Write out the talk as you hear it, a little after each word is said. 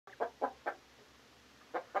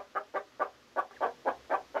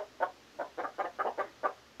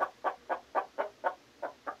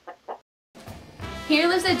Here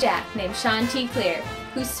lives a Jack named Sean T. Clear,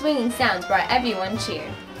 whose swinging sounds brought everyone cheer.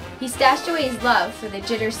 He stashed away his love for the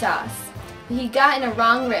jitter sauce, but he got in a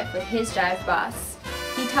wrong riff with his jive boss.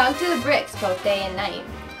 He talked to the bricks both day and night.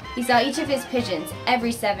 He saw each of his pigeons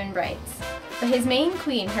every 7 brights. But his main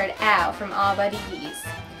queen heard ow from all but geese.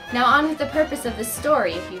 Now on with the purpose of the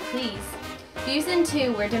story, if you please. Views in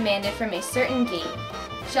 2 were demanded from a certain gate.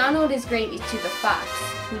 Sean owed his gravy to the fox,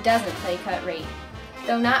 who doesn't play cut rate.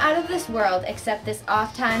 Though not out of this world except this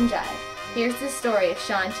off-time jive, here's the story of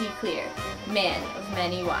Sean T. Clear, man of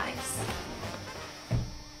many wives.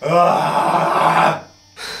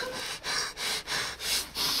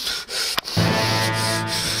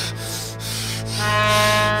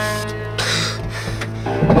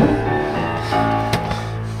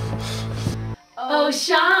 Oh,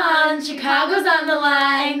 Sean, Chicago's on the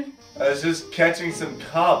line. I was just catching some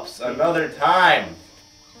cups another time.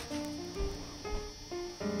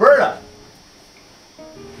 Berta!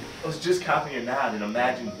 I was just copying your nod and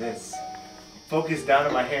imagine this. Focus down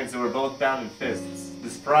in my hands and we're both bound in fists.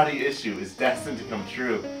 This fraudy issue is destined to come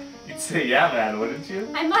true. You'd say yeah, man, wouldn't you?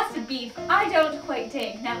 I must have beef. I don't quite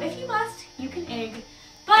dig. Now, if you must, you can egg.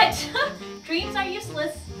 But dreams are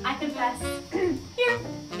useless, I confess. Here,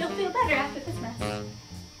 you'll feel better after this mess.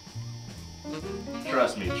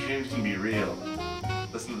 Trust me, dreams can be real.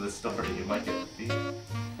 Listen to this story, you might get the feel.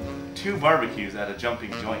 2 barbecues at a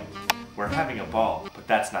jumping joint. We're having a ball, but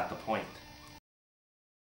that's not the point.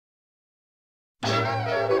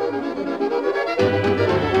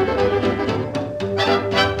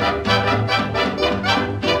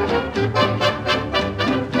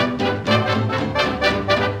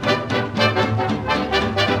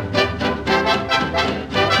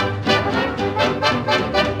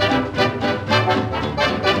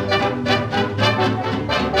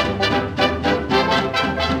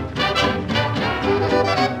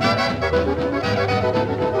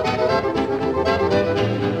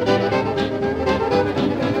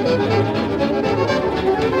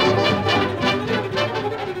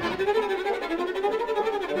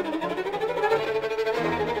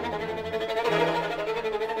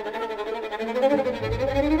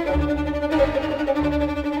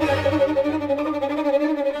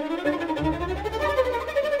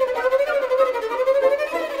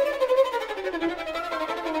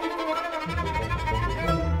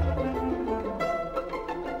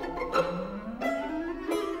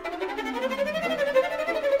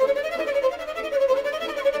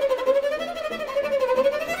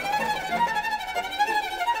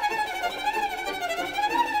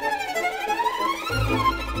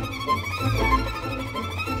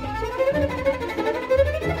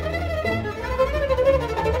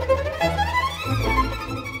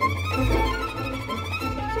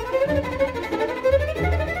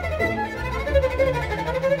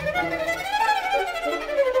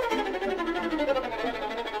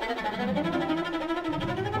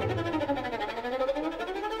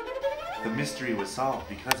 The mystery was solved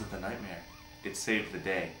because of the nightmare. It saved the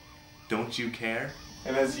day. Don't you care?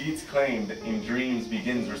 And as Yeats claimed, in dreams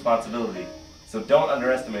begins responsibility. So don't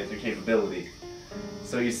underestimate their capability.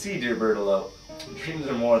 So you see, dear Bertolo, dreams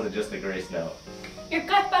are more than just a grace note. Your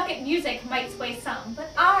gut bucket music might sway some,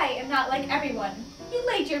 but I am not like everyone. You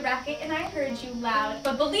laid your racket and I heard you loud,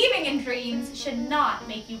 but believing in dreams should not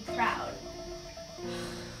make you proud.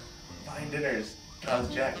 Fine dinners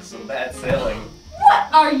cause Jack some bad sailing.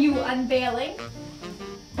 What are you unveiling?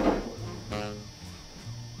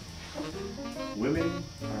 Women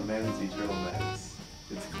are men's eternal menace.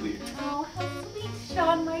 It's clear. Oh, how sweet,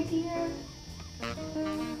 Sean, my dear.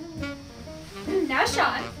 Now,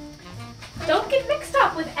 Sean, don't get mixed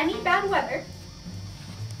up with any bad weather.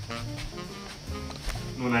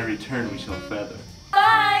 When I return, we shall feather.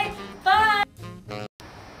 Bye! Bye!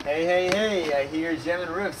 Hey, hey, hey, I hear jamming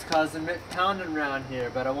riffs causing pounding around here,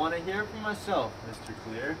 but I want to hear it for myself, Mr.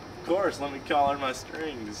 Clear. Of course, let me collar my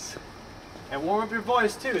strings. And warm up your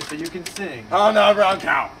voice, too, so you can sing. Oh no, brown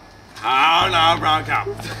cow! Oh no, brown cow!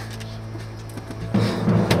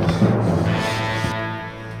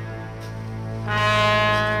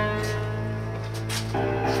 I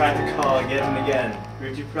tried to call again and again.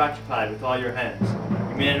 You're too preoccupied with all your hens.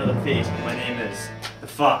 You may not know the face, but my name is the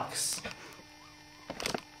Fox.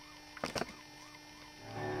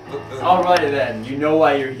 Alrighty then, you know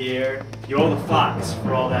why you're here. You owe the Fox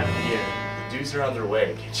for all that fear. The Dukes are on their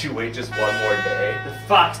way. Can't you wait just one more day? The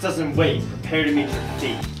Fox doesn't wait. Prepare to meet your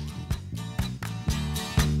fate.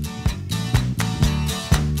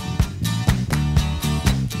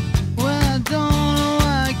 Well, I don't know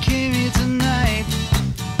why I came here tonight.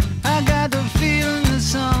 I got the feeling that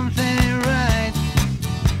something ain't right.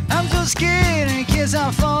 I'm so scared in case I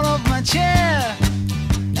fall off my chair.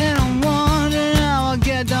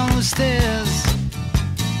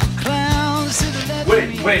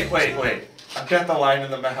 Wait. I've got the Lion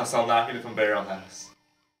and the Mouse. I'll knock it from Barrel House.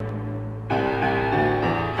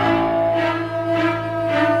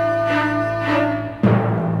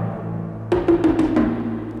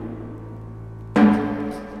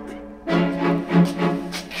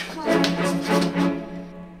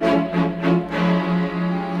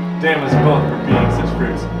 Damn us both for being such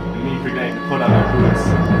fruits, and me forgetting to put on my boots.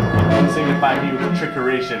 You signify me with a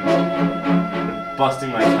trickeration, but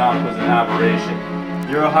busting my top was an aberration.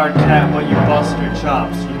 You're a hard cat, but you bust your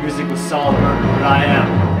chops. Your music was solid murder, but I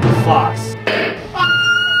am the fox.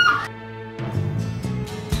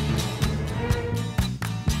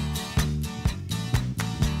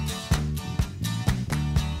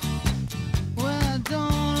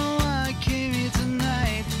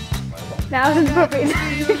 Now is appropriate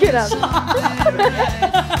time to get up.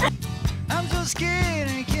 I'm so scared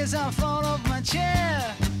in case I fall off my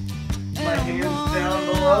chair. My hands down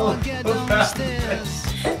below. Get down the stairs.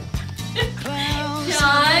 Clowns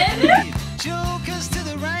John? Jokers to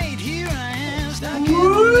the right, here I am stuck in the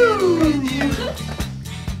middle with you.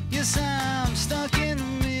 Yes, I'm stuck in the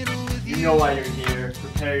middle with you. You know why you're here.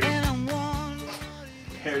 Prepare And I'm one.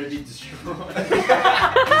 to be destroyed.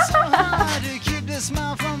 It's so hard to keep the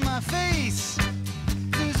smile from my face.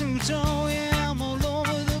 Losing control, yeah, I'm all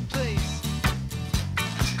over the place.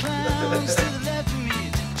 Clowns to the left of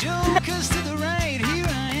me, jokers to the right. Here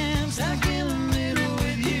I am, stuck in the middle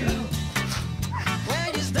with you.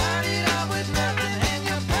 Well, you started out with nothing, and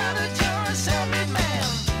you're proud that you're a self-made man.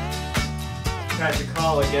 Tried to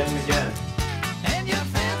call again and again. And your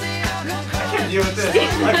fans, they all come I can't deal with this.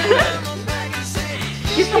 come back and say,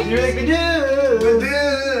 You're like, we do.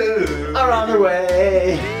 Are on their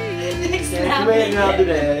way. Can't wait another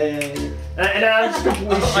day. And I'm just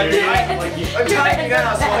completely serious. I'm like, I'm tying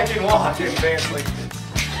now so I can walk and dance like this.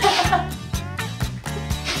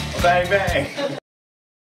 Bang bang.